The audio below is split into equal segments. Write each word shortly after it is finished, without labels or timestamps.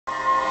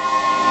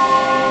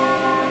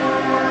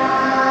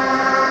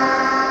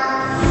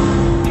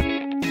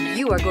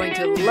are going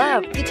to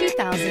love the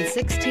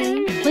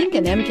 2016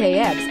 Lincoln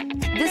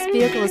MKX. This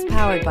vehicle is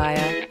powered by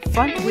a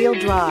front-wheel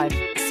drive,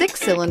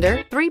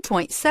 6-cylinder,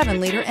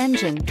 3.7-liter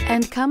engine,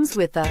 and comes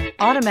with an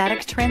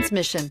automatic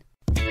transmission.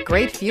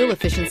 Great fuel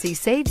efficiency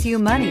saves you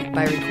money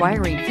by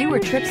requiring fewer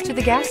trips to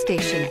the gas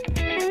station.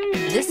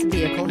 This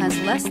vehicle has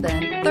less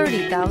than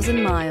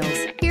 30,000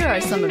 miles. Here are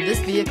some of this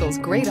vehicle's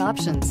great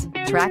options: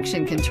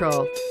 traction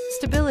control,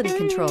 stability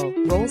control,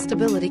 roll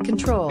stability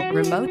control,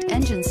 remote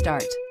engine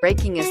start,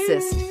 braking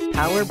assist,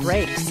 power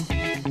brakes.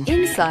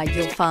 Inside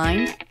you'll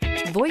find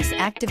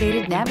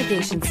voice-activated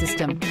navigation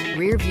system,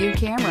 rear view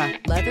camera,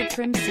 leather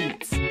trim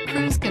seats,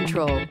 cruise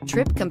control,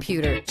 trip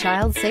computer,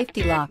 child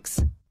safety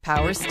locks,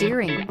 power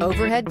steering,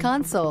 overhead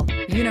console,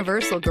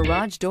 universal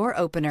garage door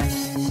opener,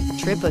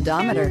 trip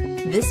odometer.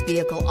 This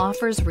vehicle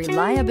offers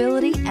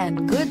reliability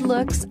and good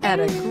looks at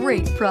a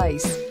great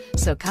price.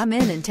 So come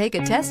in and take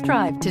a test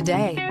drive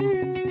today.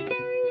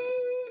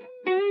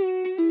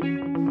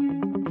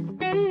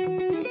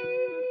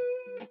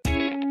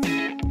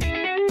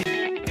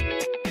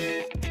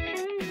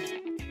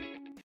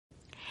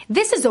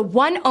 This is a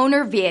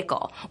one-owner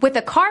vehicle with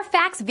a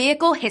Carfax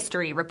Vehicle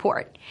History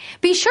Report.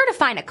 Be sure to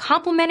find a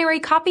complimentary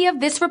copy of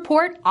this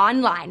report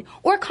online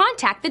or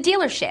contact the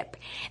dealership.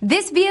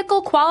 This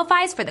vehicle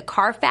qualifies for the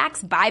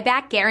Carfax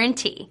Buyback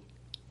Guarantee.